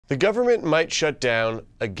The government might shut down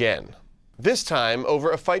again, this time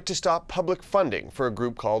over a fight to stop public funding for a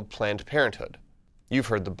group called Planned Parenthood. You've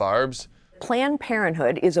heard the barbs. Planned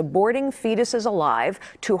Parenthood is aborting fetuses alive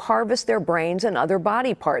to harvest their brains and other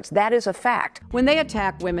body parts. That is a fact. When they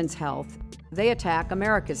attack women's health, they attack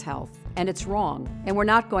America's health, and it's wrong, and we're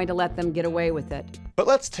not going to let them get away with it. But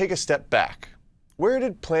let's take a step back. Where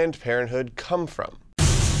did Planned Parenthood come from?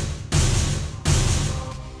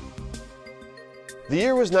 The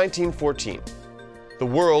year was 1914. The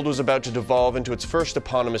world was about to devolve into its first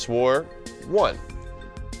eponymous war, one.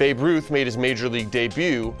 Babe Ruth made his major league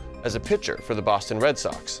debut as a pitcher for the Boston Red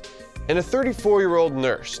Sox, and a 34-year-old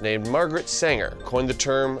nurse named Margaret Sanger coined the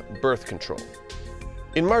term birth control.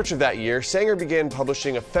 In March of that year, Sanger began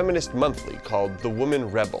publishing a feminist monthly called The Woman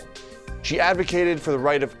Rebel. She advocated for the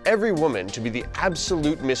right of every woman to be the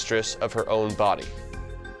absolute mistress of her own body.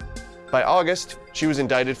 By August, she was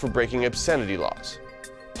indicted for breaking obscenity laws.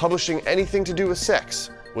 Publishing anything to do with sex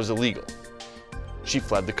was illegal. She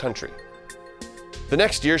fled the country. The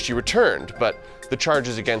next year she returned, but the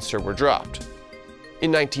charges against her were dropped.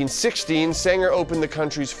 In 1916, Sanger opened the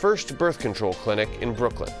country's first birth control clinic in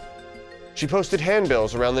Brooklyn. She posted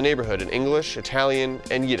handbills around the neighborhood in English, Italian,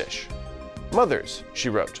 and Yiddish. "Mothers," she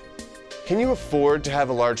wrote, "can you afford to have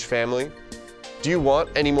a large family? Do you want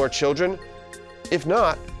any more children? If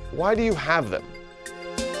not, why do you have them?"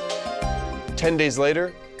 10 days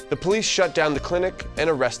later, the police shut down the clinic and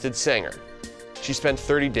arrested Sanger. She spent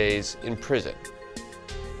 30 days in prison.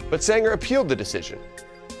 But Sanger appealed the decision,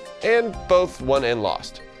 and both won and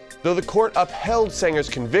lost. Though the court upheld Sanger's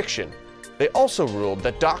conviction, they also ruled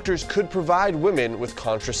that doctors could provide women with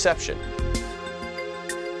contraception.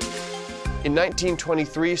 In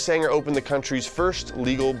 1923, Sanger opened the country's first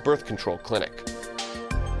legal birth control clinic.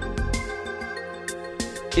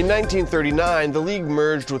 In 1939, the League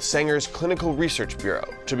merged with Sanger's Clinical Research Bureau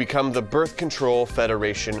to become the Birth Control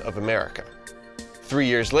Federation of America. 3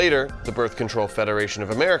 years later, the Birth Control Federation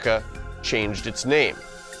of America changed its name.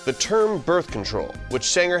 The term birth control, which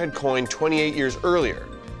Sanger had coined 28 years earlier,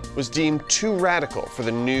 was deemed too radical for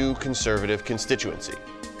the new conservative constituency.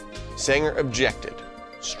 Sanger objected,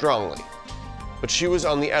 strongly, but she was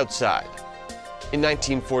on the outside. In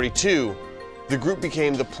 1942, the group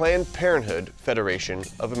became the Planned Parenthood Federation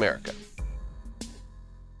of America.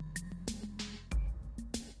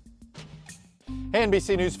 Hey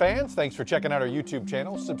NBC News fans, thanks for checking out our YouTube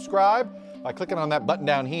channel. Subscribe by clicking on that button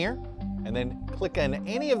down here, and then click on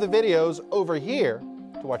any of the videos over here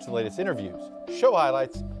to watch the latest interviews, show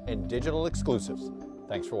highlights, and digital exclusives.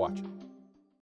 Thanks for watching.